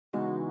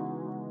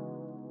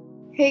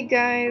Hey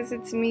guys,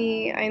 it's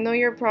me. I know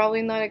you're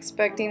probably not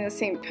expecting a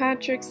St.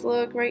 Patrick's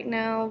look right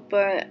now,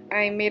 but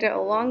I made it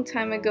a long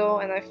time ago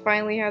and I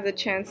finally had the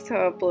chance to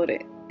upload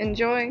it.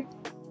 Enjoy!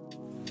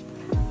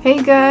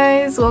 Hey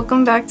guys,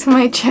 welcome back to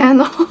my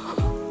channel.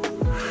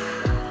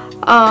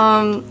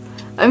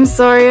 I'm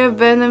sorry I've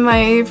been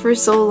MIA for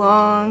so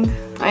long.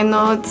 I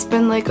know it's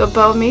been like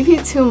about maybe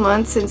 2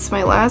 months since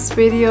my last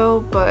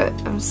video, but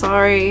I'm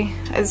sorry.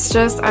 It's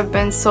just I've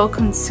been so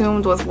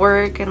consumed with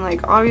work, and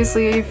like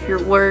obviously if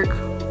your work,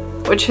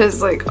 which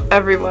is like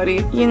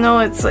everybody, you know,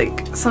 it's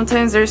like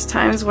sometimes there's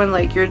times when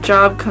like your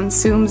job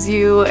consumes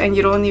you and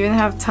you don't even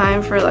have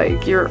time for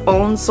like your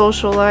own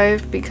social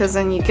life, because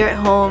then you get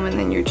home and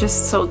then you're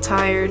just so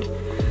tired.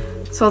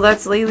 So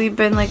that's lately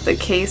been like the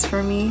case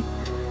for me.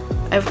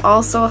 I've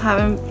also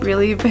haven't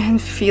really been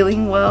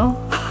feeling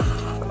well.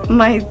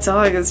 My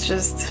dog is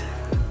just,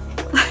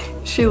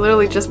 she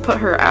literally just put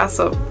her ass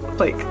up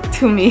like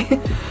to me.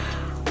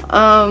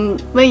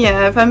 But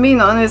yeah, if I'm being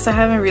honest, I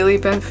haven't really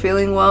been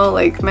feeling well.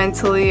 Like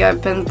mentally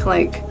I've been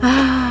like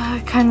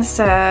kind of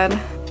sad.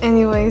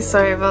 Anyway,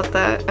 sorry about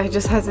that. I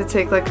just had to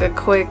take like a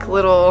quick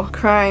little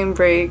crying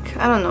break.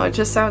 I don't know, it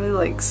just sounded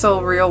like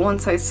so real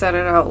once I said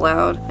it out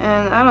loud.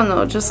 And I don't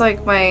know, just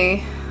like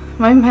my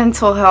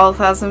mental health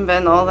hasn't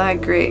been all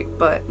that great.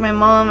 But my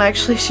mom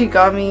actually, she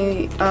got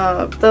me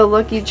the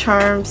Lucky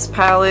Charms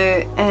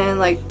palette and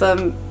like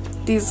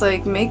these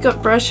like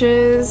makeup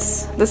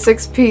brushes, the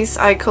 6-piece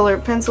eye color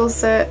pencil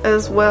set,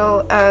 as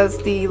well as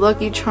the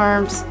Lucky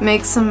Charms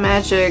Make Some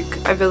Magic,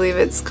 I believe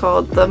it's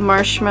called, the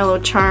Marshmallow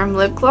Charm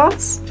lip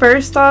gloss.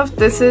 First off,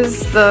 this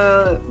is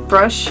the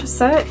brush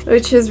set,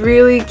 which is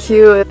really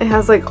cute. It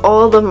has like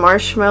all the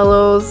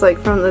marshmallows like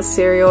from the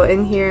cereal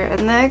in here.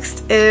 And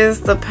next is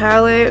the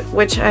palette,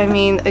 which I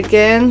mean,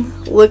 again,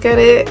 look at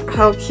it.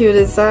 How cute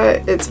is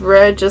that? It's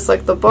red just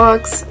like the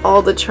box.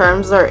 All the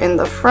charms are in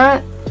the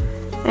front.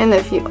 And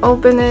if you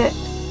open it,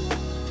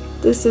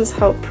 this is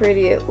how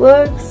pretty it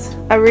looks.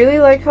 I really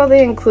like how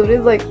they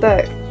included like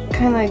that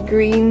kind of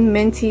green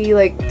minty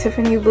like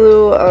Tiffany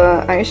blue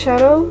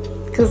eyeshadow,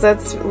 because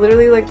that's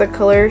literally like the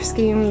color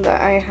scheme that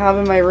I have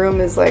in my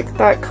room, is like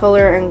that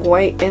color and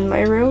white in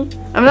my room.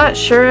 I'm not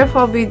sure if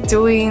I'll be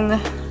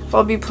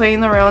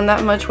playing around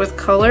that much with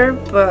color,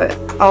 but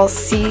I'll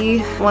see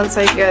once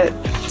I get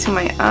to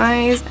my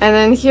eyes. And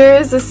then here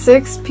is a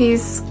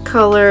 6-piece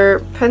color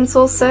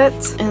pencil set,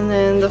 and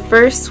then the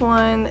first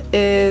one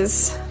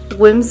is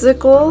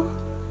Whimsical,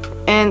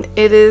 and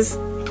it is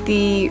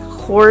the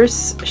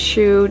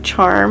horseshoe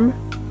charm.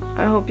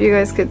 I hope you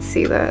guys could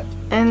see that.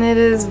 And it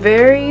is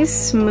very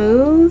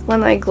smooth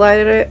when I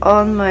glided it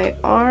on my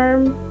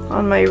arm,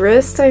 on my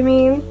wrist I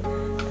mean.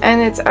 And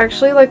it's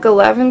actually like a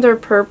lavender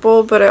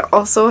purple, but it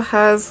also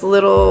has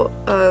little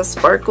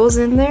sparkles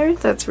in there.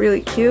 That's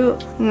really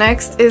cute.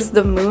 Next is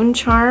the Moon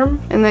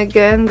Charm, and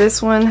again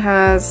this one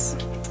has,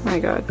 oh my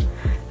god,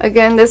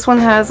 again this one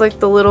has like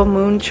the little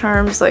moon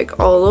charms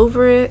like all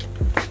over it,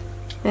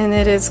 and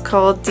it is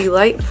called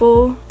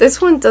Delightful.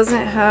 This one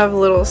doesn't have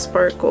little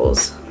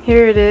sparkles.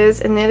 Here it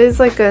is, and it is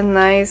like a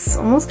nice,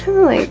 almost kind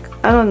of like,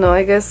 I don't know,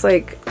 I guess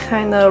like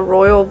kind of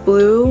royal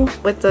blue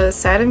with the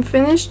satin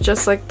finish,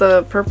 just like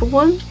the purple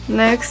one.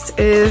 Next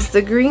is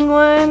the green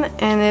one,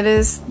 and it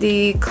is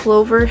the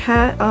Clover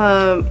Hat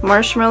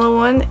marshmallow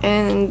one,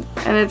 and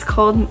it's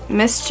called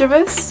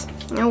Mischievous.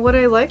 And what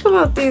I like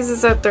about these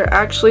is that they're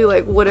actually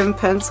like wooden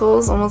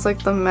pencils, almost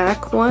like the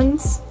MAC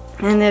ones.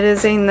 And it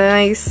is a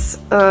nice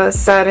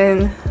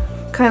satin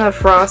kind of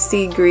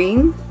frosty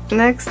green.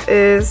 Next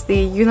is the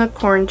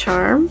Unicorn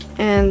Charm,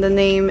 and the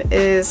name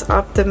is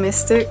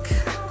Optimistic.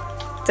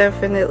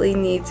 Definitely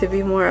need to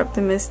be more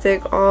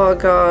optimistic. Oh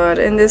god,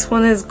 and this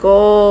one is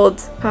gold.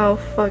 How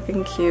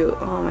fucking cute.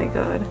 Oh my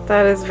god,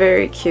 that is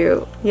very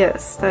cute.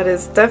 Yes, that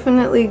is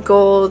definitely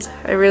gold.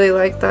 I really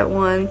like that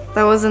one.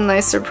 That was a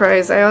nice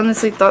surprise. I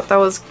honestly thought that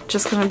was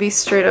just gonna be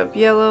straight up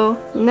yellow.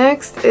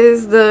 Next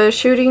is the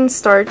Shooting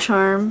Star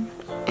Charm,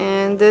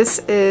 and this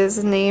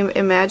is named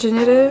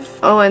Imaginative.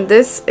 Oh, and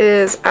this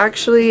is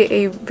actually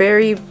a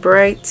very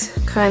bright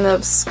kind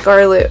of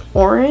scarlet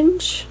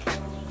orange.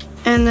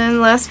 And then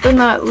last but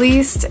not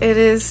least, it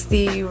is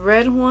the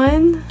red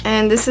one,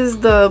 and this is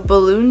the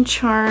Balloon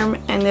Charm,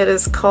 and it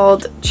is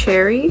called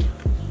Cherry.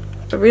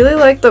 I really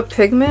like the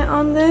pigment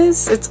on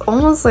this. It's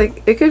almost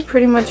like it could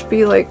pretty much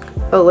be like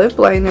a lip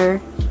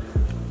liner.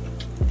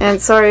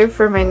 And sorry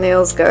for my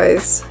nails,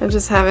 guys. I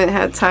just haven't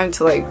had time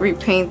to like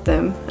repaint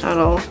them at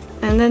all.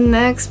 And then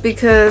next,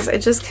 because I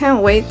just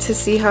can't wait to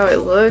see how it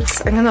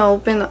looks, I'm gonna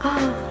open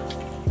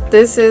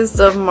this is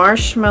the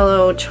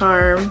Marshmallow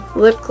Charm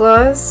lip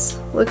gloss.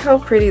 Look how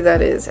pretty that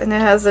is, and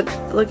it has a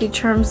Lucky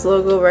Charms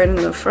logo right in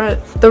the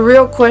front. The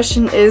real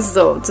question is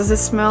though, does it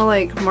smell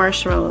like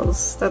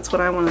marshmallows? That's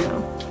what I want to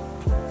know.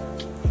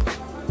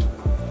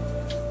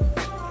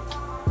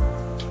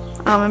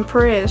 I'm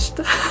impressed.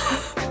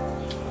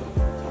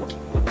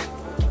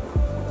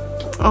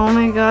 Oh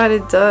my god,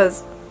 it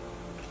does.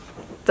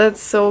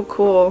 That's so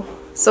cool.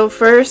 So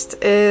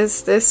first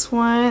is this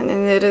one,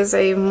 and it is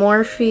a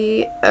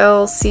Morphe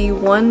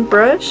LC1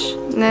 brush.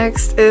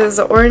 Next is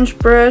an orange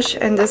brush,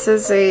 and this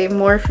is a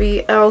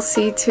Morphe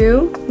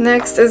LC2.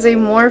 Next is a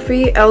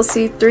Morphe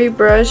LC3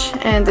 brush,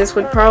 and this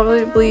would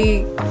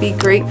probably be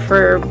great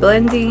for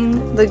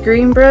blending. The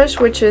green brush,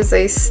 which is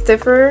a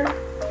stiffer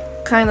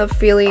kind of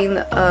feeling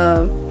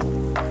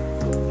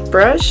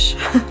brush,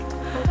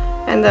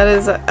 and that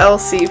is a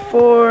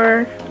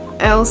LC4,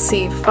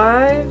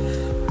 LC5.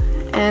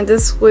 And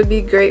this would be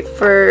great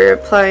for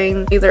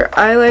applying either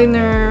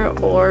eyeliner,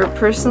 or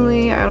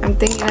personally I'm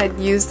thinking I'd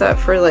use that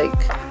for like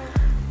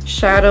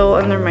shadow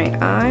under my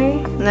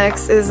eye.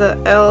 Next is a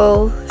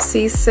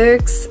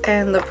LC6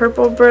 and the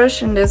purple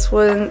brush, and this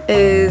one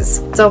is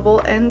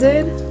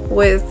double-ended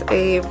with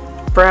a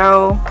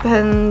brow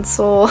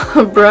pencil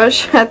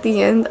brush at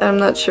the end. I'm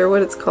not sure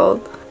what it's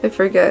called, I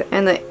forget.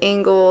 And an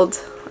angled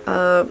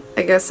I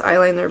guess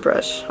eyeliner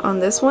brush on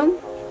this one.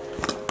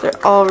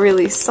 They're all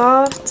really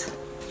soft.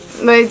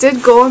 But I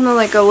did go on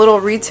like a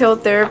little retail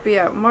therapy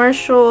at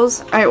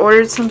Marshall's. I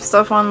ordered some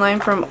stuff online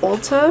from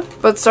Ulta.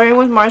 But starting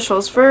with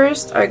Marshall's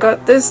first, I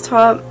got this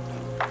top.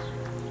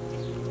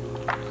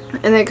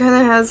 And it kind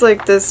of has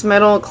like this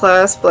metal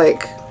clasp,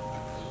 like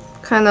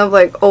kind of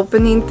like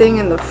opening thing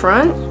in the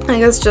front. I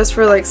guess just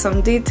for like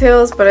some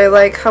details, but I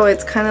like how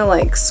it's kind of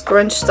like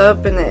scrunched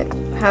up and it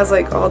has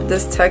like all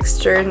this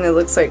texture and it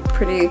looks like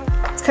pretty.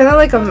 It's kind of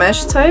like a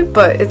mesh type,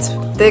 but it's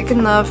thick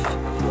enough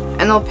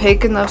and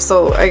opaque enough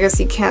so I guess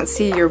you can't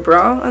see your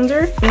bra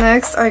under.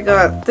 Next I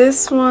got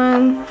this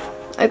one.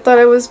 I thought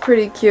it was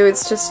pretty cute.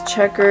 It's just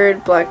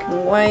checkered black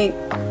and white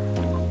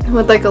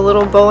with like a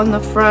little bow in the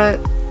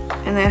front,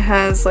 and it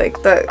has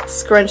like that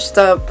scrunched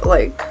up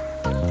like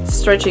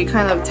stretchy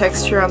kind of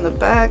texture on the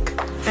back.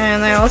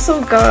 And I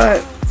also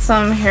got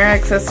some hair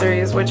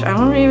accessories, which I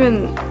don't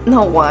even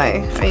know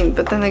why. I mean,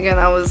 but then again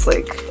I was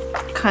like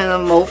kind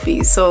of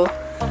mopey, so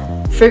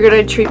figured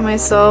I'd treat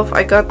myself.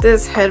 I got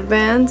this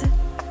headband,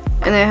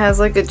 and it has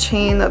like a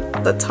chain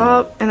at the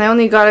top, and I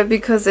only got it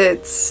because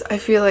I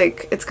feel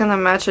like it's gonna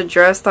match a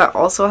dress that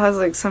also has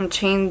like some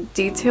chain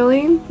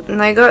detailing.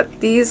 And I got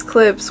these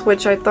clips,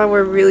 which I thought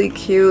were really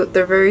cute.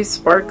 They're very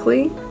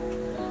sparkly,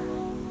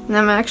 and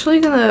I'm actually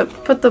gonna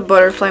put the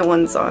butterfly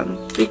ones on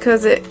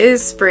because it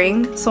is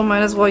spring, so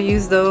might as well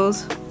use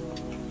those.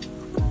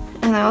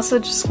 And I also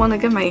just want to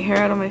get my hair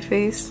out of my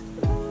face.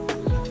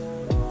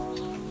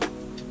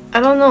 I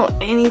don't know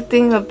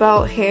anything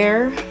about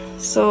hair,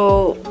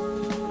 so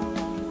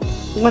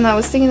when I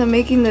was thinking of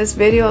making this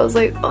video, I was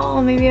like,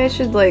 oh, maybe I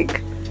should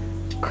like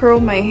curl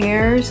my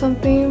hair or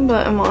something,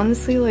 but I'm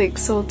honestly like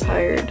so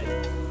tired.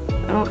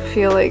 I don't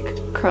feel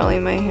like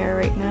curling my hair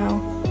right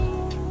now.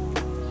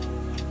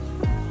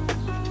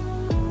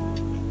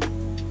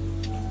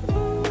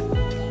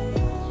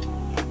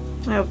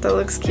 I hope that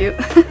looks cute.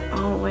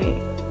 Oh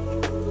wait,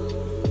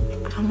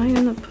 how am I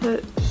gonna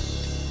put...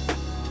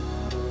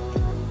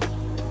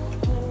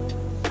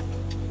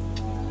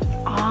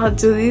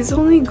 do these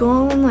only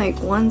go on like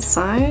one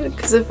side?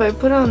 Because if I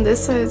put it on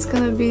this side, it's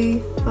gonna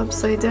be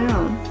upside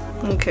down.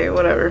 Okay,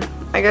 whatever.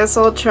 I guess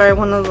I'll try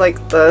one of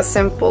like the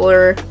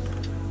simpler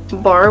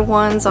bar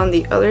ones on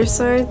the other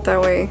side.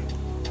 That way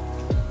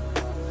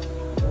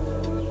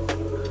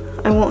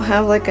I won't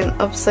have like an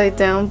upside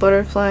down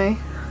butterfly.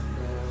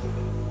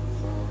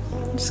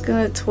 I'm just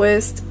gonna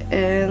twist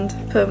and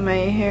put my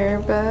hair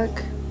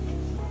back.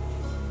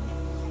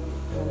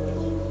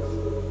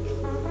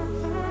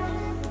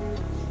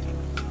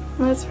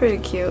 That's pretty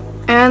cute.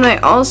 And I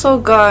also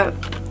got,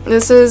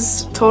 this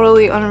is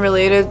totally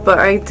unrelated, but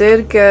I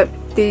did get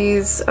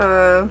these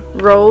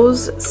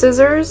rose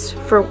scissors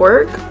for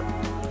work.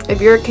 If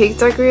you're a cake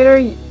decorator,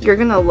 you're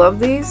gonna love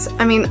these.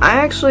 I mean, I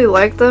actually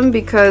like them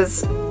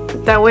because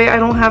that way I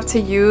don't have to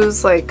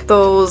use like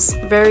those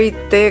very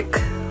thick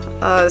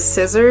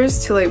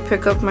scissors to like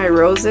pick up my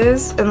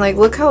roses. And like,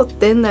 look how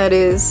thin that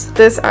is.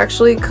 This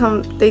actually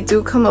they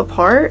do come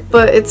apart,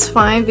 but it's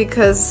fine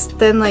because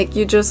then like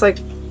you just like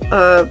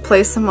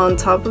place them on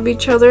top of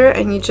each other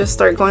and you just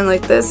start going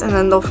like this, and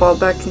then they'll fall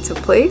back into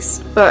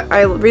place. But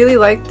I really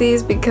like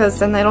these because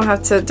then I don't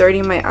have to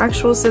dirty my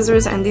actual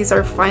scissors, and these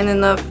are fine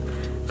enough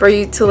for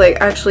you to like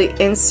actually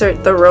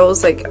insert the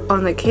rose like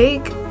on the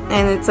cake,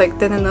 and it's like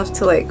thin enough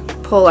to like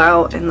pull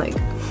out, and like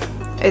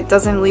it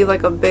doesn't leave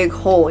like a big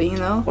hole, you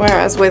know?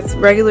 Whereas with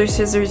regular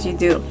scissors you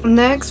do.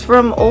 Next,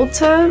 from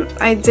Ulta,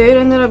 I did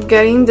end up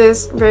getting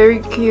this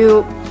very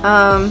cute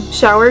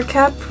shower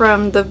cap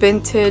from the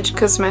Vintage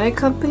Cosmetic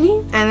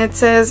Company, and it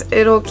says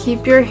it'll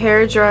keep your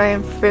hair dry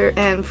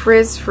and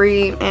frizz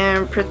free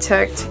and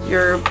protect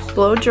your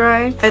blow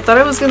dry. I thought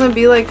it was gonna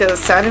be like a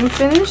satin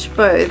finish,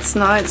 but it's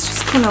not. It's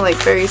just kind of like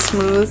very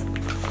smooth.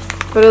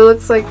 But it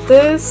looks like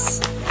this,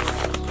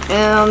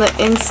 and on the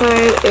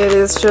inside it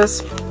is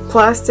just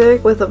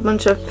plastic with a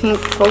bunch of pink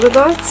polka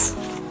dots.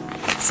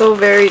 So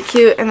very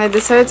cute. And I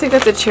decided to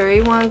get the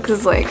cherry one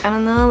because like, I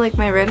don't know, like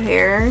my red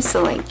hair,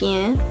 so like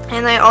yeah.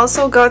 And I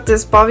also got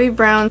this Bobbi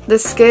Brown The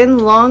Skin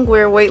Long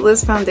Wear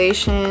Weightless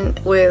Foundation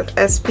with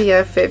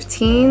SPF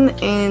 15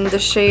 in the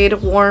shade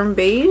Warm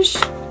Beige.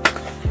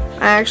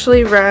 I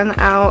actually ran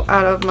out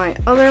of my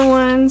other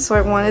one, so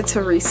I wanted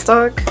to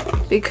restock.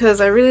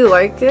 because I really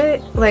like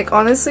it. Like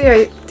honestly,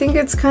 I think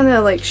it's kind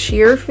of like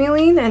sheer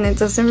feeling, and it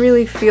doesn't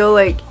really feel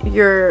like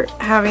you're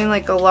having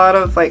like a lot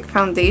of like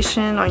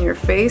foundation on your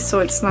face,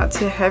 so it's not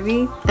too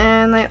heavy.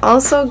 And I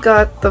also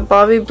got the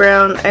Bobbi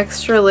Brown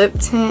Extra Lip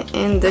Tint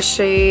in the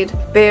shade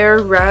Bare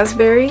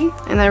Raspberry,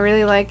 and I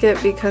really like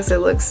it because it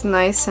looks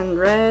nice and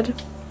red.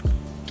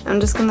 I'm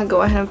just gonna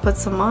go ahead and put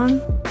some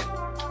on.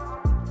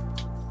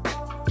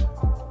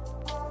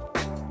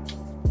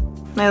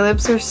 My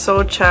lips are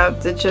so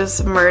chapped, it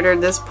just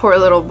murdered this poor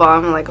little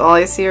balm. Like all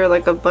I see are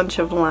like a bunch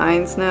of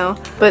lines now.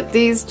 But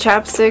these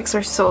chapsticks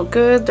are so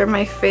good, they're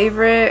my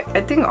favorite. I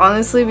think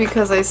honestly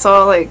because I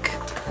saw like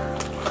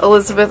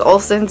Elizabeth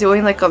Olsen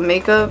doing like a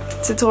makeup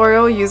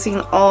tutorial using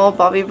all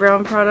Bobbi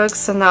Brown products,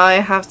 so now I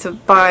have to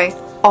buy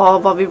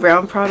all Bobbi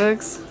Brown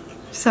products.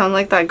 Sound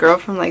like that girl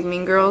from like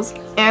Mean Girls.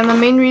 And the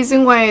main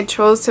reason why I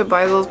chose to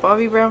buy those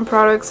Bobbi Brown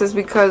products is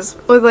because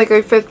with like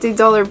a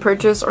 $50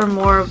 purchase or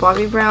more of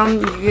Bobbi Brown,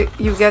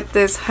 you get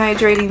this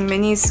hydrating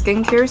mini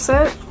skincare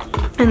set.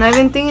 And I've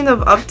been thinking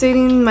of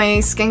updating my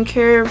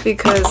skincare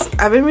because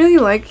I've been really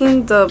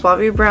liking the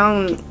Bobbi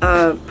Brown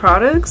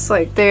products,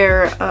 like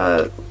their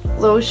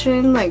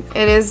lotion. Like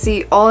it is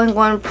the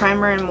all-in-one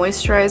primer and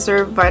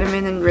moisturizer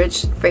vitamin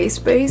enriched face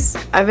base.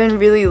 I've been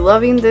really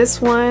loving this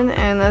one,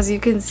 and as you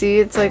can see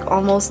it's like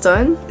almost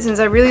done. Since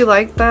I really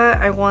like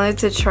that, I wanted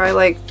to try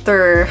like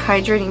their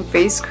hydrating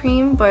face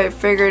cream, but I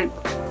figured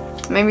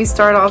maybe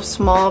start off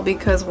small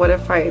because what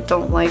if I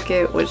don't like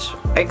it, which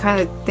I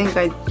kind of think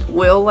I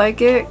will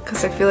like it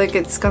because I feel like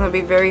it's gonna be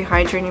very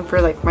hydrating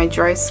for like my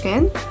dry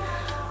skin.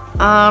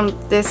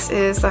 This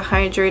is the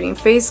hydrating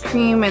face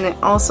cream, and it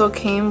also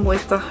came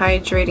with the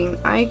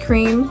hydrating eye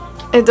cream.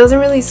 It doesn't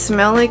really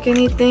smell like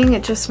anything,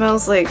 it just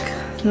smells like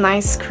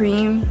nice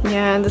cream.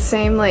 Yeah, and the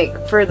same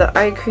like for the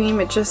eye cream,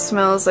 it just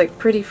smells like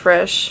pretty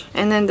fresh.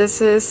 And then this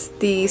is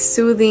the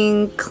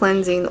soothing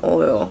cleansing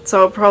oil,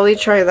 so I'll probably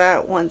try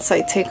that once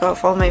I take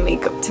off all my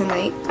makeup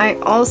tonight. I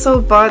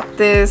also bought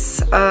this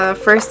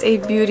First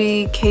Aid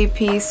Beauty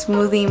KP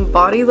smoothing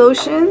body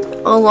lotion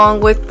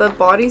along with the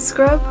body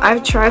scrub.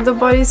 I've tried the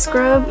body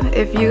scrub.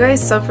 If you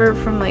guys suffer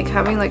from like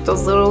having like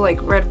those little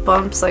like red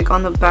bumps like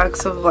on the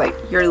backs of like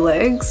your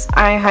legs,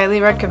 I highly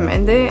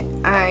recommend it.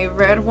 I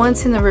read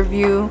once in a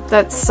review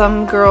that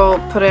some girl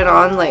put it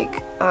on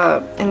like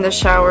in the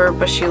shower,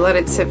 but she let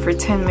it sit for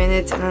 10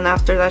 minutes, and then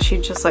after that she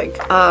just like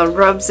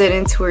rubs it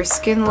into her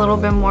skin a little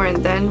bit more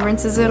and then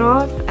rinses it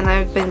off. And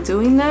I've been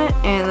doing that,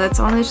 and that's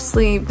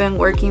honestly been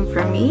working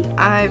for me.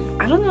 I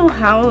don't know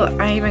how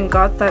I even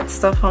got that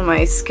stuff on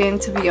my skin,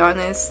 to be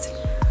honest.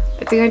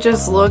 I think I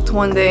just looked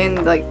one day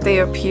and like they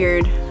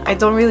appeared. I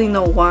don't really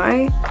know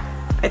why.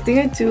 I think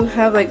I do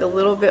have like a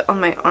little bit on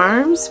my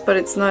arms, but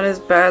it's not as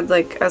bad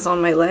like as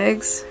on my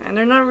legs, and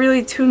they're not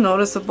really too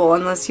noticeable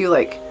unless you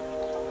like,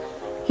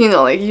 you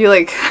know, like you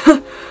like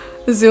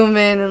zoom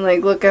in and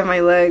like look at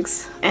my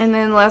legs. And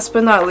then last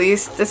but not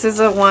least, this is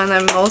the one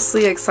I'm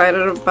mostly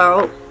excited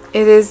about.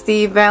 It is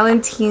the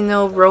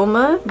Valentino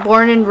Roma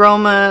Born in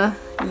Roma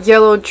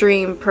Yellow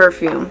Dream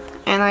perfume,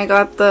 and I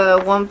got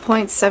the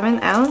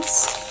 1.7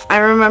 ounce. I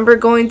remember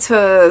going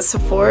to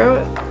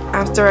Sephora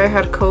after I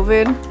had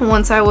COVID,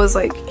 once I was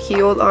like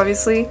healed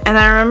obviously, and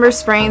I remember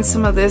spraying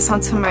some of this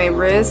onto my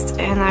wrist,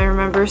 and I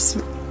remember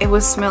it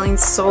was smelling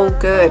so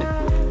good.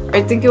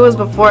 I think it was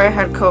before I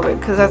had COVID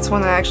because that's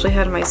when I actually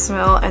had my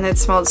smell, and it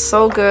smelled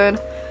so good.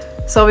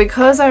 So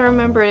because I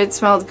remember it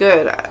smelled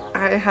good,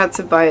 I had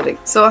to buy it.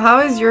 So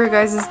how is your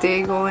guys'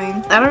 day going?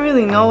 I don't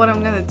really know what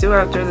I'm gonna do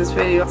after this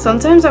video.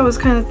 Sometimes I was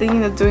kind of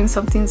thinking of doing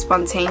something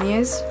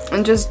spontaneous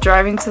and just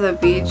driving to the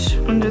beach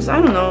and just, I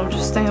don't know,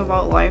 just think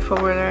about life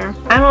over there.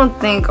 I don't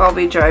think I'll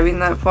be driving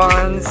that far,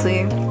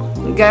 honestly.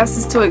 Gas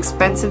is too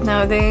expensive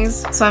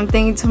nowadays, so I'm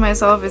thinking to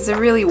myself, is it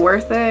really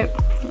worth it?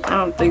 I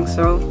don't think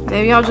so.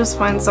 Maybe I'll just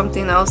find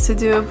something else to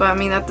do, but I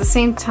mean at the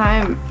same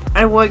time,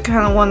 I would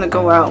kind of want to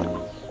go out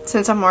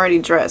since I'm already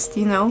dressed,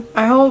 you know?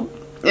 I hope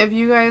if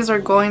you guys are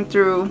going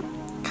through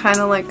kind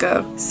of like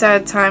a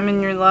sad time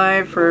in your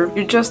life, or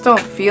you just don't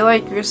feel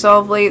like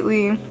yourself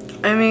lately,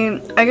 I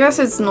mean, I guess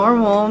it's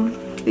normal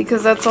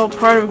because that's all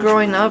part of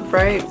growing up,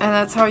 right? And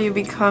that's how you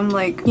become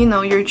like, you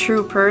know, your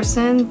true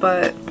person,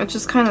 but it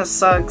just kind of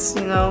sucks,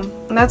 you know?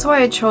 And that's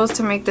why I chose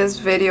to make this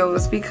video,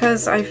 was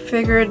because I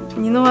figured,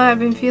 you know what, I've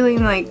been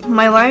feeling like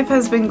my life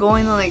has been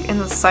going like in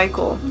a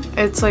cycle.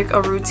 It's like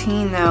a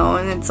routine now,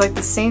 and it's like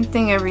the same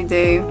thing every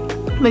day.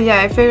 But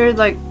yeah, I figured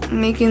like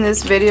making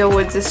this video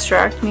would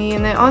distract me,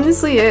 and it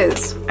honestly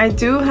is. I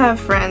do have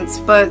friends,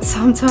 but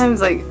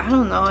sometimes like, I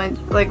don't know,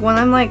 like when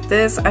I'm like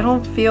this, I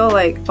don't feel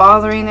like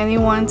bothering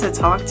anyone to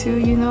talk to,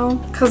 you know?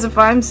 Because if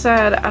I'm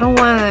sad, I don't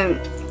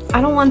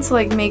want to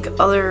like make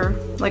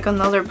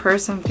another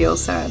person feel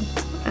sad.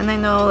 And I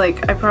know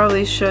like I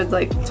probably should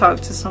like talk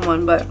to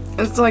someone, but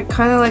it's like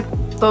kind of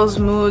like those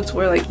moods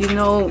where like, you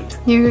know,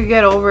 you could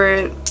get over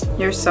it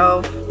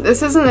yourself.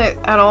 This isn't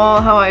at all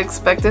how I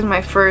expected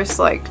my first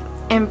like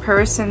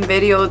in-person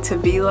video to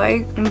be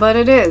like, but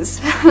it is.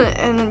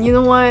 And you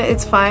know what,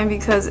 it's fine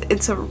because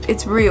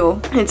it's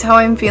real. It's how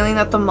I'm feeling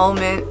at the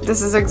moment.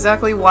 This is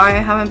exactly why I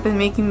haven't been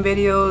making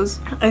videos.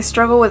 I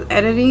struggle with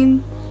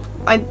editing.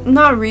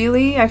 Not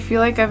really. I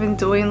feel like I've been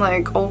doing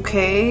like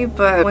okay,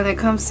 but when it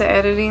comes to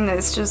editing,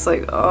 it's just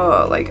like,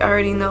 oh, like I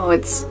already know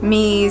it's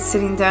me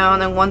sitting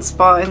down in one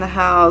spot in the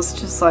house,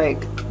 just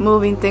like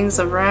moving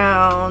things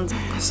around.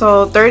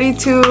 So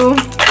 32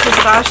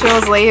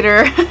 pistachios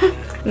later.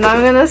 Now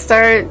I'm gonna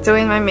start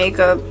doing my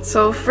makeup.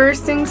 So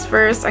first things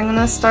first, I'm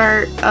gonna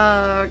start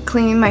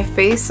cleaning my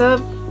face up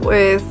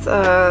with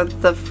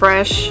the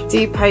Fresh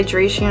Deep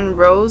Hydration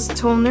Rose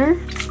Toner.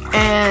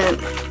 And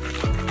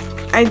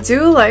I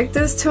do like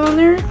this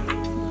toner,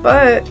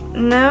 but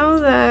now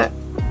that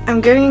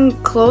I'm getting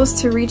close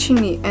to reaching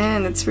the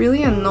end, it's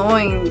really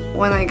annoying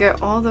when I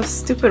get all the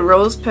stupid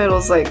rose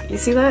petals. Like, you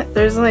see that?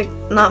 There's like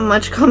not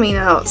much coming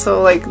out,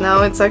 so like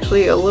now it's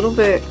actually a little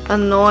bit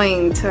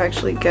annoying to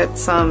actually get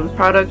some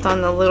product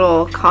on the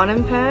little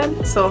cotton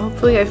pad. So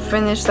hopefully I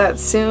finish that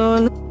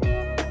soon.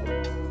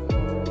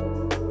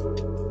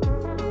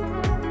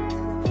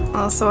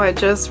 Also, I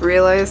just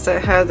realized I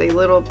had a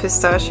little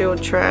pistachio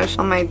trash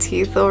on my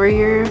teeth over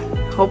here.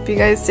 Hope you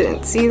guys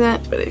didn't see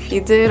that, but if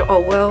you did,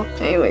 oh well.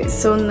 Anyway,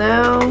 so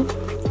now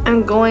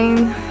I'm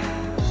going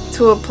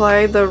to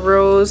apply the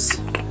Rose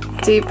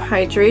Deep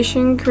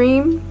Hydration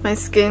Cream. My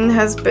skin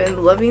has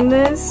been loving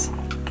this.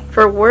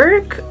 For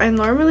work, I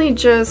normally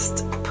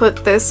just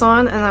put this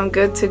on and I'm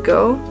good to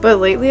go, but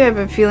lately I've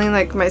been feeling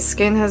like my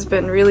skin has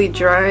been really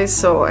dry,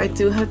 so I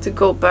do have to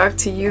go back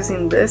to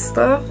using this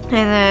stuff. And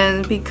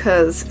then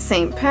because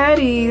St.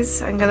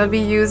 Patty's, I'm gonna be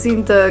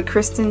using the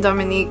Kristen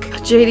Dominique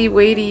Jady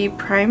Weighty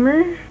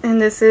Primer,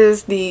 and this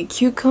is the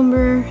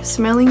cucumber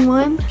smelling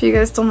one. If you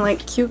guys don't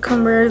like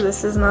cucumber,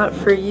 this is not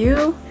for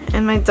you.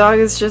 And my dog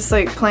is just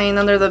like playing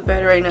under the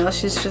bed right now.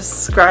 She's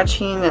just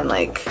scratching and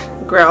like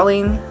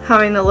growling,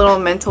 having a little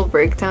mental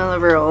breakdown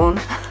of her own.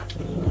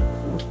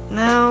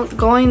 Now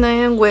going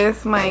in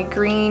with my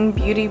green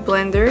beauty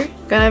blender,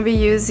 gonna be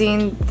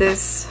using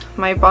this,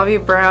 my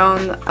Bobbi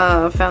Brown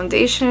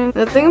foundation.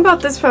 The thing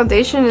about this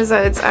foundation is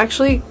that it's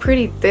actually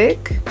pretty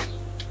thick.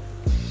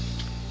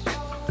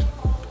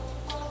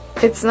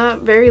 It's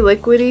not very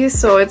liquidy,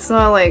 so it's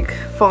not like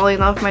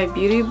falling off my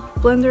beauty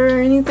blender or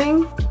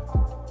anything.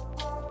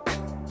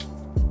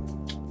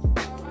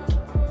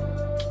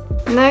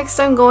 Next,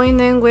 I'm going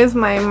in with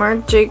my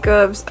Marc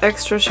Jacobs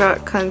Extra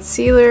Shot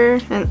Concealer,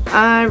 and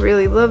I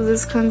really love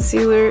this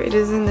concealer. It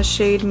is in the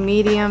shade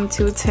Medium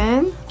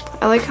 210.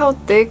 I like how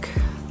thick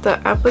the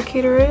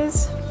applicator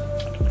is.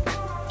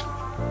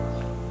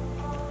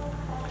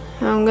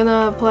 I'm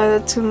gonna apply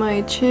that to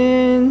my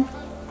chin.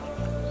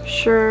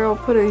 Sure, I'll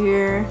put it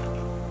here.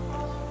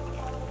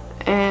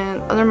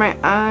 And under my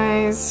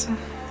eyes,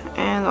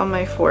 and on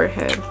my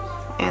forehead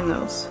and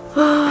nose.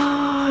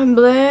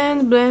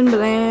 Blend, blend,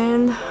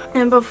 blend.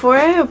 And before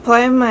I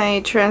apply my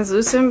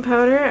translucent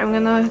powder, I'm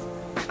gonna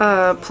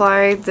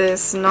apply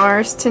this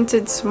NARS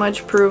Tinted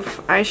Smudge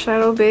Proof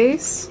eyeshadow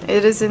base.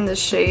 It is in the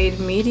shade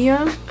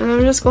Medium. And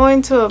I'm just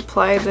going to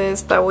apply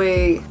this, that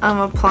way I'm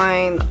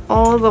applying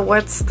all the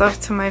wet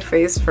stuff to my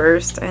face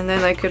first, and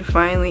then I could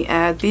finally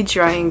add the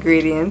dry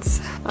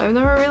ingredients. I've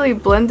never really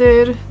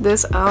blended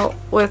this out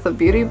with a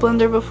beauty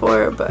blender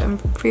before, but I'm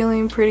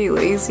feeling pretty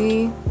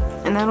lazy.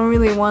 And I don't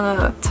really want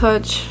to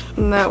touch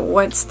that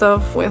wet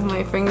stuff with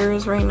my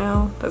fingers right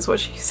now. That's what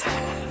she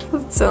said.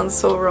 That sounds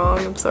so wrong,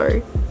 I'm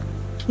sorry.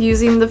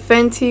 Using the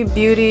Fenty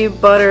Beauty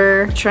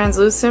Butter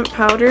Translucent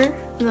Powder.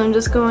 And I'm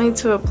just going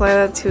to apply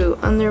that to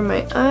under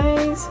my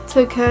eyes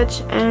to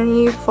catch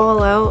any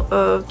fallout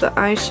of the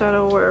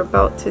eyeshadow we're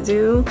about to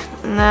do.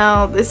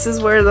 Now, this is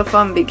where the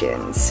fun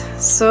begins.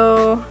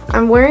 So,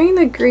 I'm wearing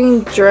a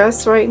green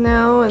dress right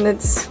now, and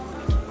it's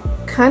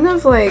kind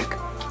of like,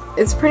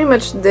 it's pretty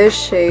much this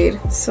shade,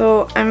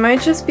 so I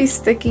might just be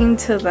sticking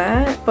to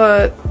that,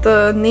 but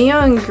the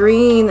neon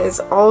green is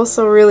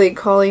also really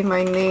calling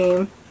my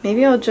name.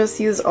 Maybe I'll just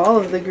use all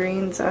of the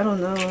greens, I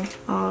don't know.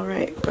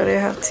 Alright, but I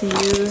have to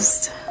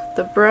use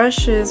the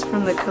brushes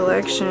from the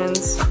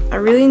collections. I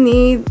really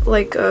need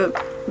like a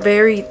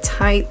very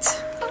tight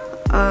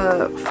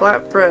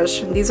flat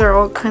brush, and these are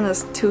all kind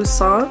of too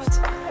soft,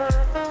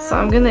 so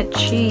I'm gonna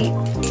cheat,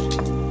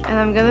 and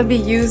I'm gonna be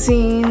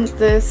using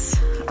this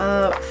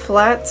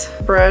flat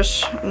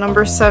brush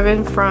number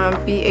 7 from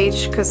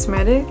BH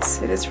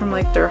Cosmetics. It is from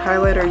like their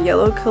highlighter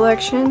yellow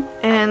collection,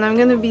 and I'm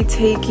gonna be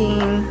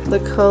taking the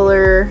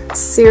color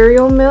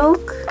Cereal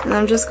Milk, and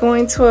I'm just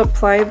going to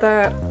apply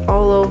that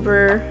all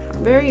over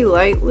very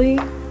lightly.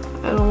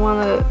 I don't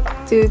want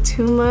to do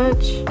too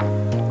much,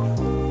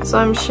 so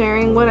I'm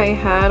sharing what I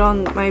had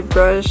on my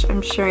brush.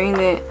 I'm sharing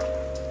it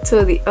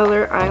to the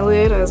other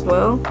eyelid as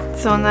well.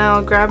 So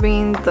now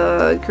grabbing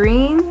the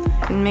green,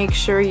 and make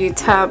sure you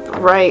tap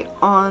right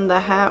on the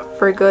hat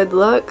for good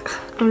luck.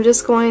 I'm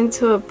just going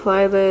to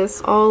apply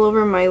this all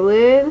over my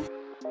lid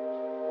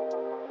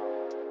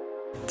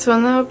So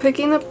now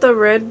picking up the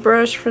red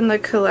brush from the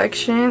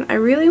collection, I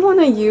really want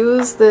to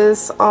use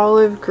this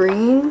olive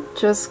green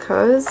just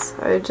cause.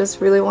 I just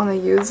really want to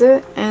use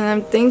it. And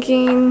I'm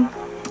thinking,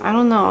 I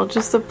don't know, I'll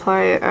just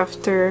apply it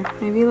after,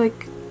 maybe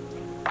like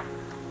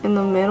in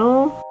the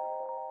middle.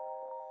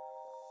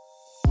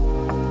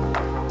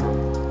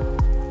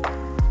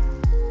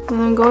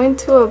 And I'm going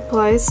to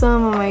apply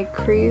some on my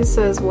crease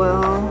as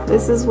well.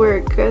 This is where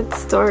it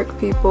gets dark,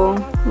 people.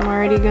 I'm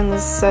already gonna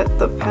set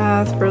the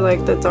path for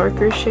like the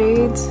darker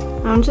shades.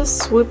 I'm just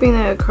swooping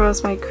it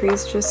across my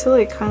crease just to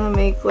like kind of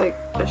make like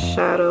a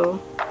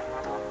shadow.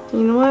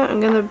 You know what? I'm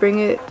gonna bring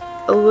it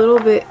a little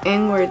bit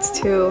inwards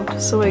too,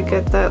 just so I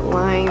get that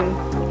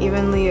line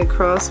evenly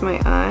across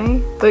my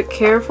eye. But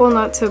careful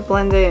not to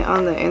blend it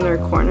on the inner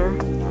corner.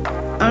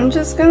 I'm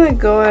just gonna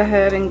go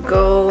ahead and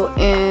go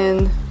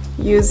in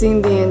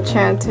using the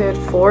Enchanted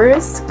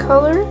Forest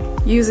color,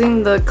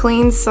 using the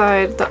clean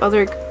side, the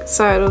other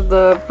side of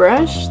the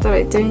brush that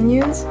I didn't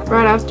use,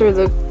 right after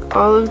the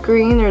olive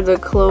green or the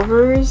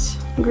clovers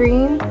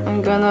green.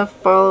 I'm gonna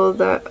follow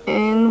that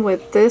in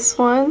with this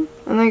one,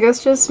 and I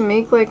guess just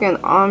make like an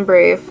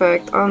ombre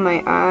effect on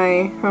my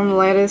eye from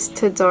lightest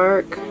to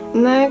dark.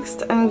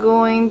 Next, I'm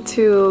going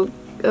to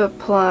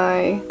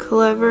apply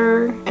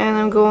Clever, and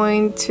I'm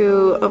going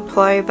to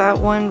apply that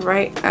one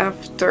right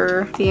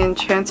after the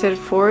Enchanted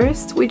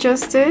Forest we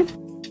just did.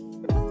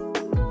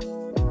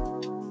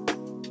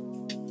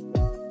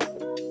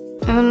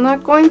 And I'm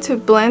not going to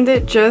blend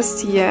it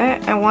just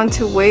yet. I want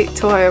to wait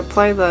till I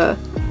apply the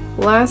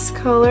last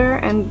color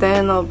and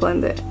then I'll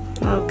blend it.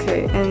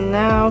 Okay, and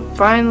now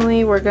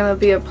finally we're gonna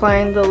be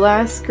applying the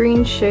last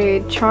green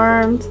shade,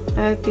 Charmed,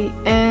 at the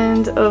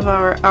end of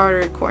our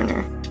outer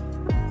corner.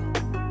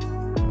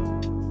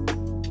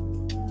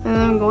 And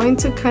I'm going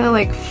to kind of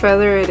like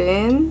feather it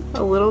in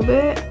a little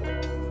bit.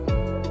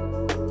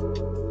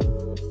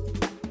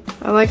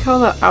 I like how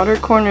the outer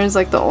corner is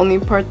like the only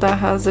part that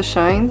has the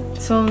shine.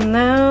 So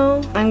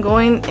now I'm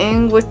going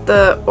in with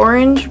the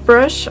orange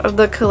brush of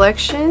the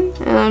collection,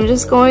 and I'm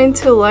just going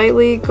to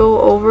lightly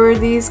go over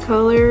these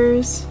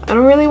colors. I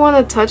don't really want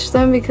to touch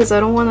them because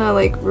I don't want to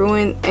like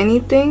ruin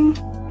anything.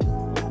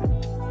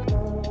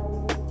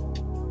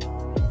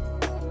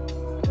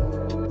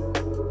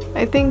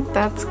 I think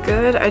that's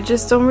good. I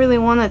just don't really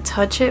want to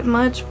touch it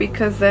much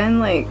because then,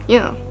 like, you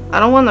know, I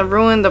don't want to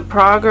ruin the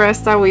progress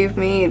that we've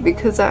made,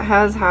 because that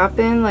has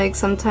happened. Like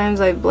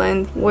sometimes I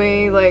blend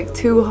way like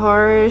too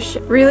harsh.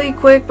 Really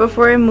quick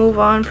before I move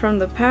on from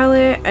the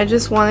palette, I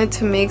just wanted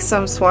to make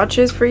some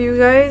swatches for you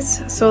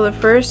guys. So the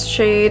first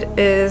shade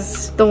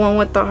is the one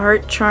with the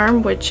heart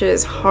charm, which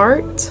is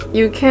Heart.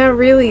 You can't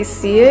really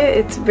see it.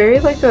 It's very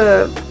like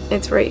a,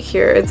 it's right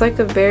here. It's like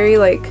a very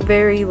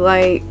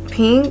light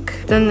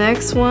pink. The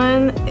next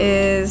one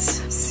is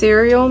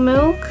Cereal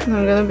Milk.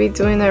 I'm gonna be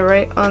doing it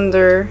right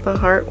under the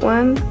heart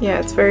one. Yeah,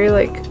 it's very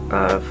like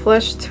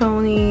flesh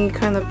tony,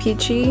 kind of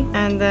peachy.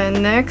 And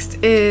then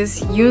next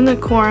is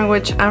Unicorn,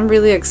 which I'm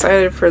really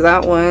excited for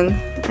that one.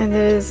 And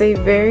it is a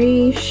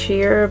very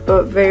sheer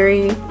but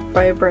very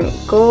vibrant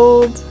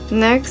gold.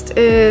 Next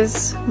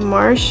is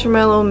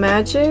Marshmallow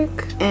Magic,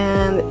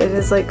 and it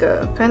is like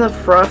a kind of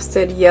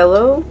frosted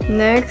yellow.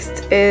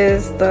 Next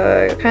is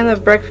the kind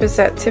of Breakfast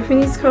at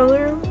Tiffany's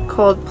color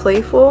called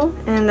Playful,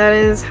 and that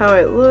is how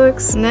it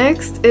looks.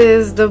 Next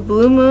is the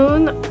Blue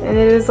Moon, and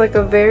it is like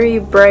a very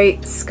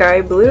bright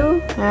sky blue.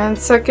 And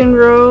second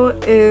row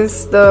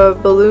is the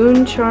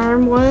Balloon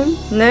Charm one.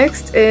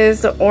 Next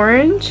is the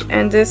Orange,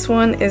 and this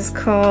one is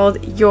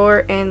called You're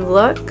in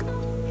Luck.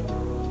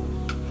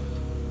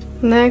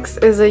 Next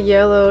is a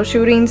yellow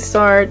Shooting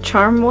Star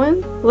Charm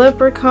one.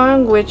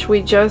 Leprechaun, which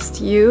we just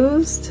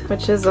used,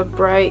 which is a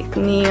bright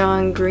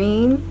neon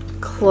green.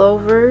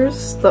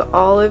 Clovers, the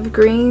olive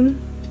green.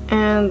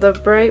 And the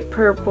bright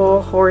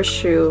purple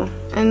Horseshoe.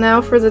 And now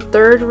for the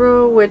third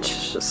row,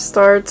 which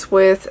starts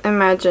with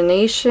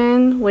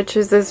Imagination, which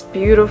is this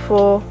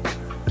beautiful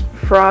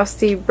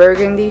frosty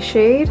burgundy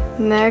shade.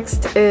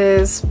 Next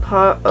is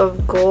Pot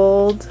of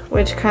Gold,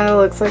 which kind of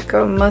looks like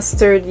a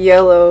mustard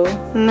yellow.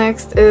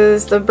 Next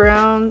is the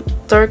brown,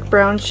 dark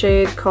brown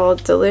shade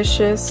called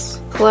Delicious.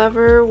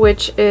 Clever,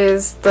 which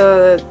is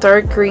the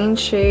dark green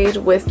shade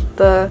with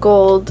the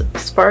gold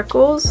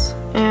sparkles.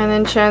 And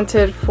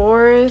Enchanted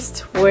Forest,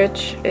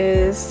 which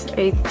is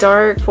a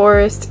dark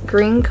forest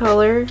green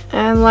color.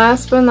 And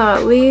last but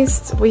not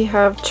least, we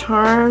have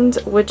Charmed,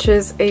 which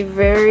is a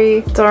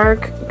very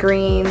dark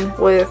green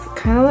with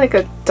kind of like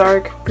a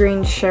dark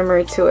green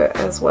shimmer to it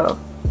as well.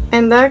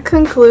 And that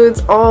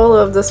concludes all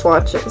of the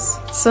swatches.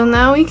 So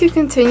now we can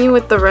continue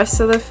with the rest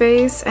of the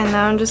face, and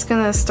now I'm just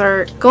gonna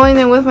start going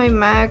in with my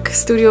MAC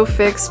Studio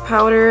Fix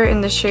powder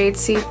in the shade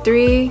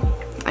C3.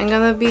 I'm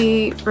gonna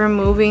be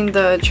removing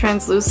the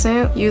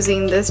translucent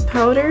using this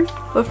powder,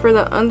 but for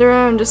the under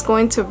eye I'm just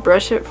going to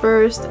brush it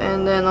first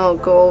and then I'll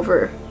go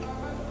over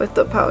with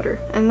the powder.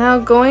 And now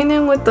going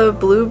in with the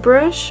blue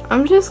brush,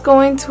 I'm just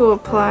going to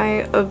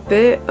apply a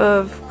bit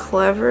of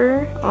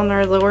Clever on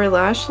our lower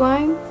lash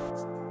line.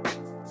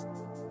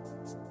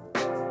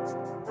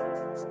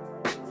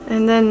 And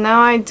And then now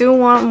I do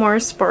want more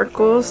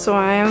sparkles, so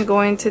I am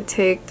going to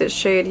take the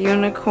shade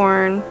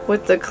Unicorn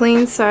with the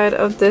clean side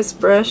of this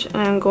brush, and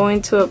I'm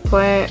going to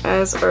apply it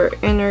as our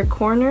inner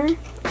corner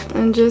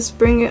and just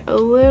bring it a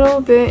little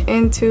bit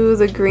into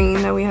the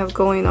green that we have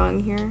going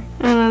on here,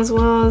 and as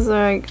well as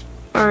like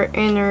our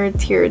inner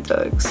tear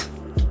ducts.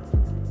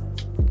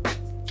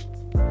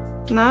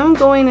 Now I'm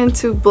going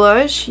into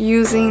blush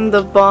using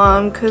the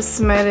Balm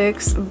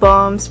Cosmetics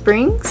Balm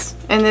Springs,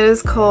 and it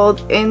is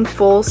called In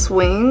Full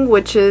Swing,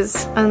 which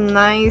is a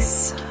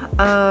nice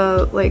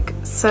like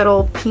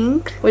subtle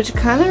pink, which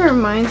kind of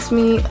reminds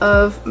me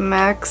of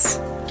MAC's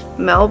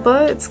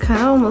Melba. It's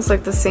kind of almost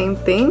like the same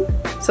thing,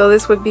 so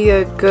this would be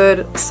a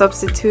good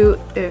substitute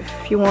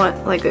if you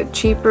want like a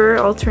cheaper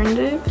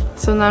alternative.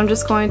 So now I'm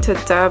just going to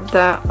dab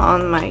that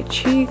on my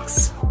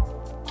cheeks.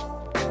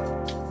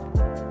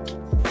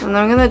 And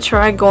I'm gonna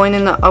try going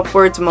in the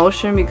upwards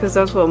motion because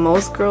that's what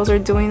most girls are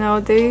doing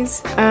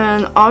nowadays.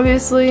 And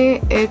obviously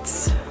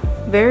it's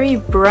very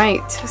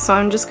bright, so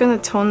I'm just gonna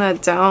tone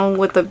that down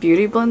with the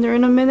beauty blender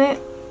in a minute.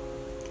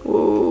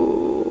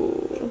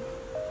 Whoa.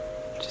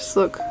 Just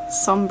look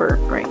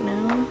sunburnt right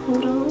now.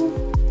 Hold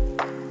on.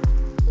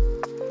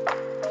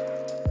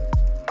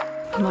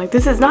 I'm like,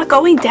 this is not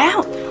going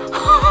down!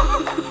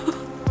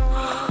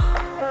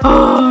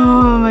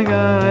 Oh my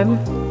god.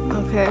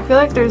 Okay, I feel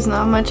like there's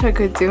not much I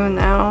could do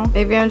now.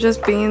 Maybe I'm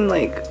just being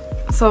like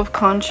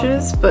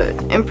self-conscious, but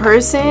in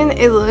person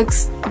it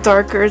looks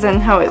darker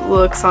than how it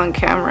looks on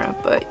camera.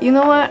 But you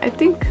know what? I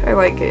think I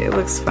like it. It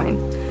looks fine.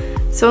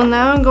 So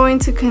now I'm going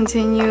to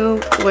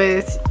continue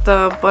with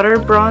the butter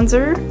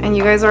bronzer, and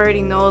you guys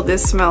already know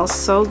this smells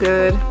so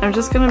good. I'm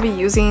just gonna be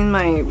using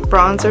my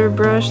bronzer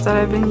brush that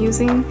I've been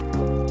using.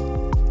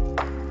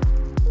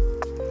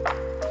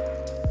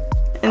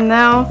 And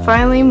now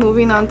finally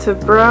moving on to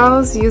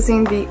brows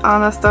using the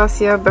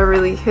Anastasia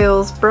Beverly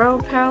Hills brow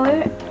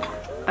palette.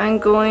 I'm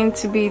going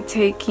to be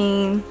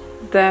taking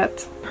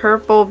that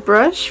purple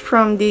brush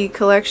from the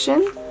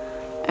collection,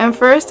 and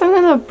first I'm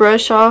going to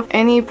brush off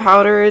any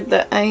powder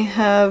that I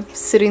have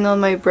sitting on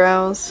my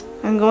brows.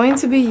 I'm going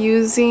to be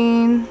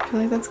using, I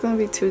feel like that's going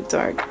to be too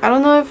dark. I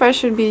don't know if I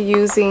should be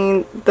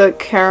using the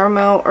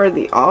caramel or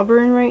the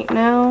auburn right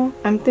now.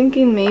 I'm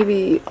thinking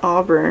maybe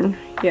auburn,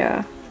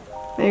 yeah.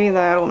 Maybe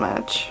that'll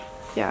match.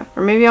 Yeah.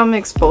 Or maybe I'll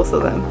mix both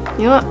of them.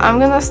 You know what? I'm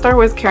gonna start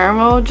with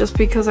caramel just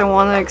because I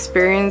want to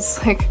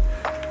experience like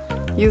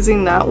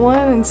using that one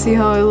and see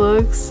how it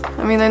looks.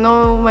 I mean, I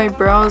know my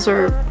brows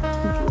are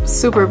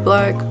super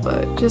black,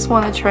 but just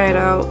want to try it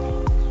out.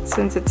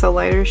 Since it's a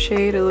lighter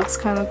shade, it looks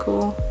kind of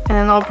cool. And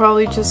then I'll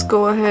probably just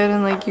go ahead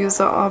and like use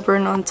the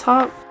auburn on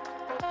top.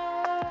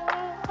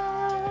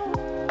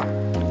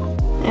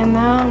 And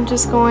now I'm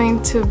just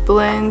going to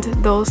blend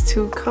those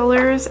two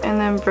colors and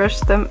then brush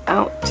them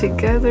out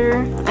together.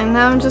 And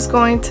now I'm just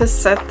going to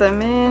set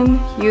them in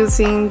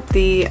using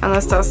the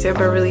Anastasia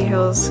Beverly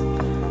Hills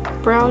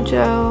brow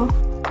gel.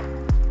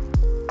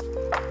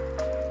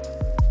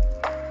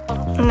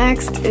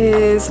 Next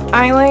is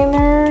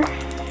eyeliner,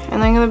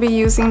 and I'm going to be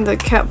using the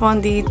Kat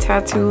Von D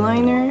tattoo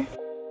liner.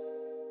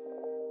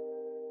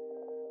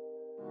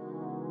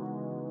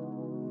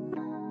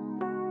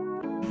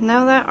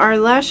 Now that our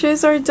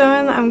lashes are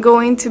done, I'm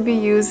going to be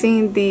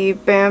using the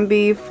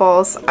Bambi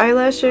false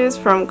eyelashes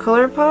from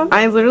ColourPop.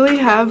 I literally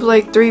have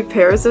like 3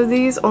 pairs of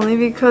these only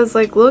because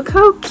like look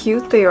how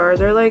cute they are.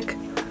 They're like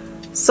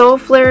so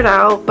flared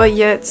out but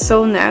yet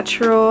so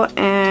natural,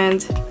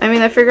 and I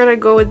mean I figured I'd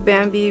go with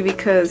Bambi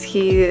because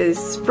he is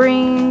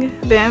spring.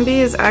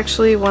 Bambi is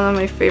actually one of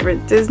my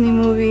favorite Disney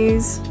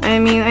movies. I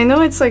mean, I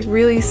know it's like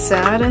really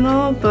sad and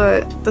all,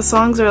 but the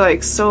songs are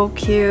like so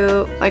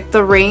cute. Like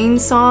the rain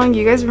song,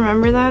 you guys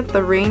remember that?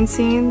 The rain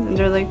scene? And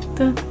they're like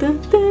dun,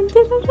 dun, dun,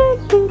 dun, dun,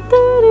 dun, dun,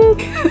 dun.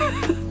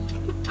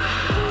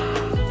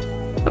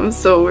 I'm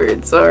so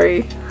weird,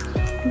 sorry.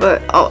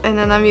 But oh, and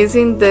then I'm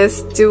using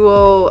this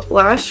duo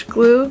lash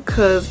glue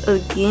because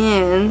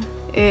again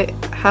it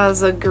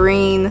has a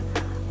green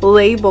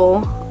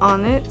label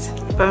on it,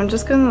 but I'm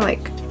just gonna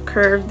like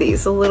curve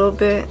these a little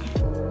bit.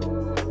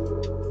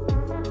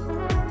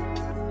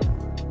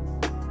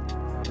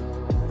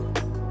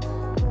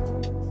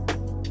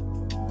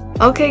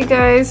 Okay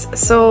guys,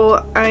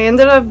 so I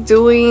ended up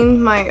doing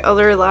my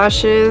other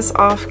lashes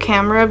off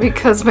camera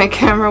because my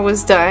camera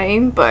was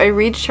dying, but I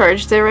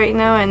recharged it right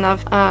now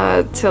enough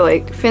to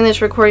like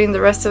finish recording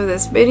the rest of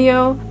this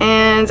video,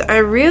 and I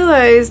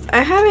realized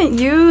I haven't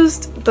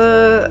used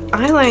the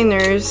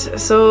eyeliners,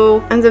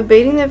 so I'm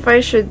debating if I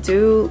should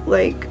do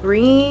like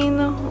green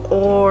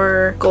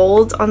or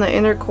gold on the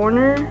inner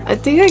corner. I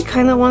think I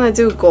kind of want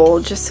to do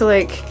gold just to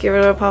like give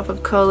it a pop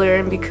of color,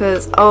 and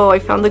because oh I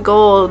found the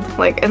gold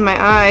like in my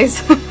eyes.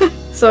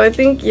 So I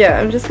think yeah,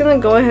 I'm just gonna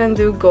go ahead and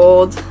do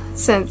gold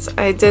since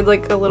I did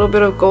like a little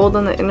bit of gold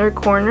on the inner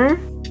corner.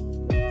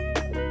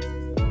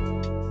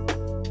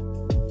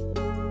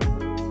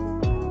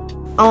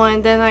 Oh,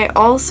 and then I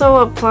also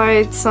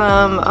applied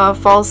some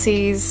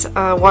Falsies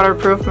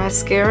waterproof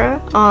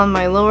mascara on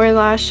my lower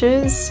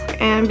lashes,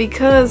 and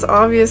because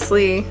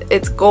obviously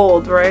it's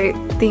gold, right?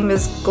 Theme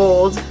is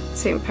gold.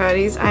 St.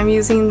 Patty's. I'm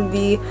using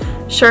the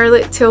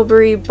Charlotte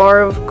Tilbury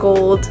Bar of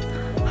Gold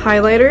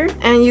highlighter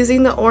and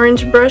using the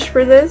orange brush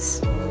for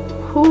this.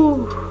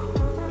 Whew,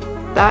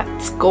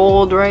 that's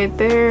gold right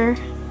there.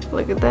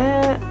 Look at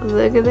that,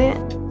 look at that.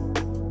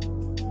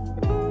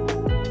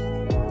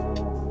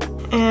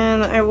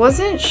 And I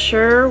wasn't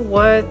sure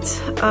what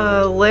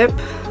lip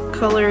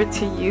color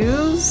to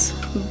use,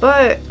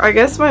 but I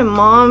guess my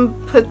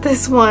mom put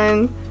this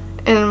one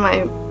in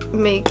my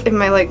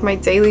my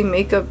daily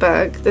makeup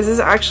bag. This is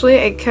actually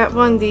a Kat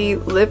Von D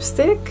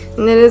lipstick,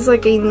 and it is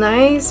like a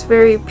nice,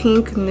 very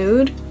pink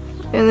nude,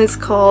 and it's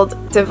called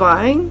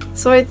Divine.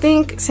 So I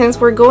think since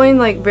we're going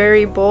like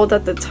very bold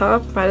at the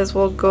top, might as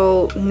well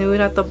go nude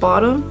at the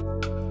bottom.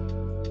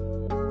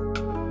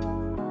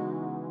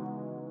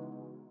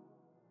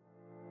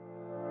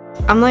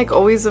 I'm like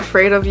always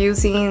afraid of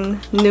using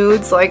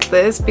nudes like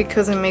this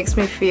because it makes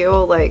me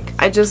feel like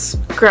I just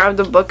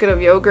grabbed a bucket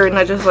of yogurt and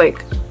I just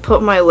like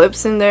put my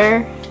lips in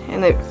there,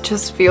 and it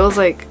just feels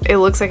like it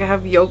looks like I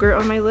have yogurt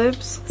on my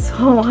lips.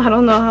 So I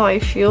don't know how I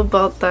feel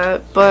about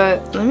that,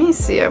 but let me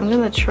see. I'm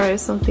gonna try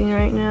something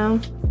right now.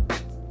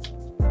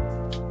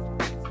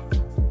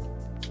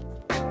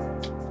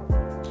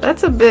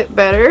 That's a bit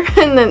better.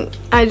 And then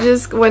I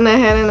just went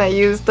ahead and I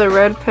used the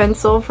red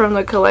pencil from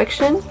the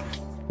collection.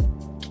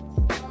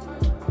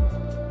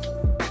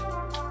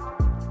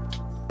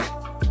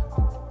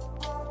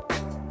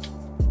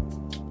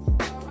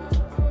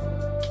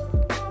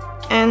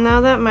 And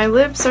now that my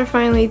lips are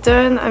finally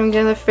done, I'm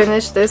gonna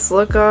finish this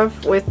look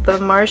off with the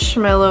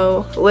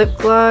Marshmallow lip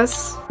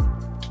gloss.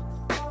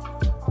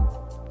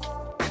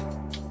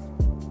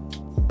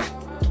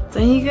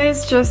 Don't you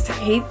guys just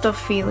hate the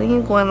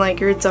feeling when like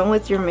you're done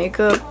with your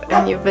makeup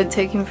and you've been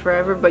taking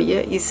forever, but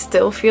yet you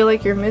still feel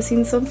like you're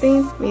missing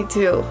something? Me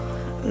too.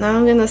 Now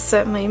I'm gonna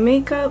set my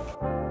makeup.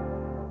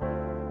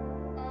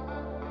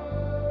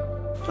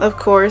 Of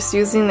course,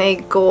 using a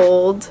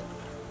gold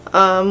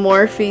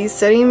Morphe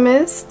setting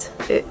mist.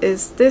 It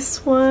is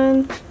this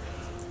one,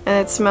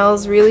 and it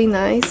smells really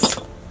nice.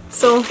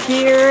 So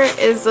here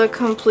is a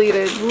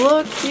completed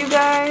look, you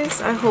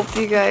guys. I hope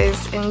you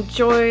guys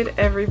enjoyed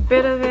every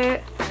bit of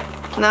it.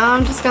 Now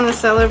I'm just gonna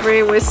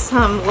celebrate with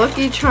some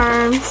Lucky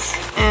Charms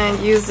and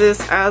use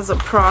this as a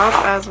prop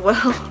as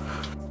well.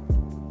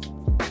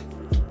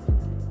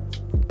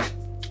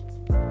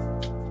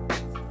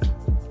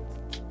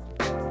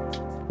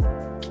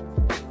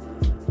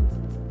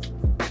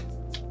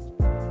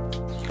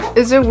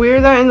 Is it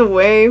weird that in a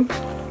way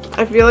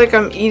I feel like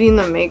I'm eating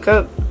the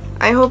makeup?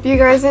 I hope you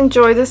guys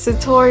enjoyed this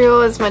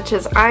tutorial as much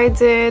as I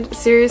did.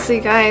 Seriously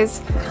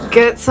guys,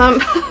 get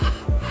some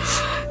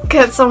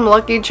get some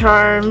Lucky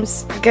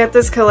Charms, get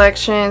this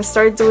collection,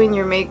 start doing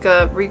your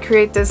makeup,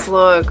 recreate this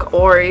look,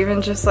 or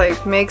even just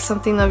like make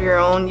something of your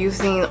own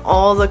using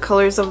all the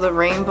colors of the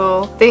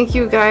rainbow. Thank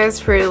you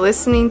guys for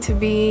listening to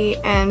me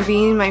and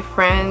being my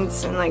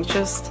friends, and like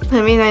just,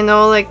 I mean, I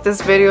know like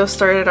this video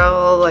started out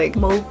all like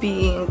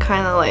mopey and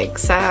kind of like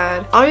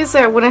sad. Obviously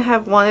I wouldn't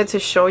have wanted to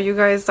show you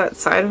guys that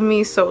side of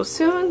me so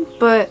soon,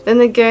 but then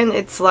again,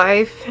 it's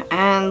life,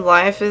 and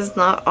life is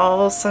not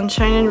all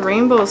sunshine and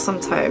rainbows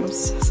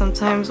sometimes.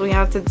 Sometimes we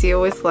have to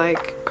deal with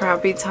like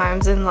crappy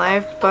times in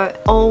life,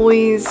 but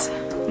always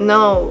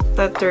know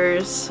that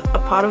there's a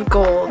pot of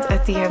gold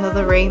at the end of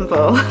the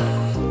rainbow.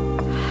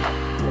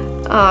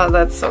 Oh,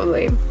 that's so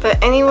lame.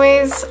 But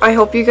anyways, I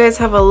hope you guys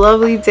have a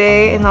lovely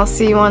day, and I'll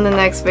see you on the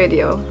next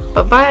video.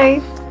 Bye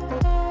bye.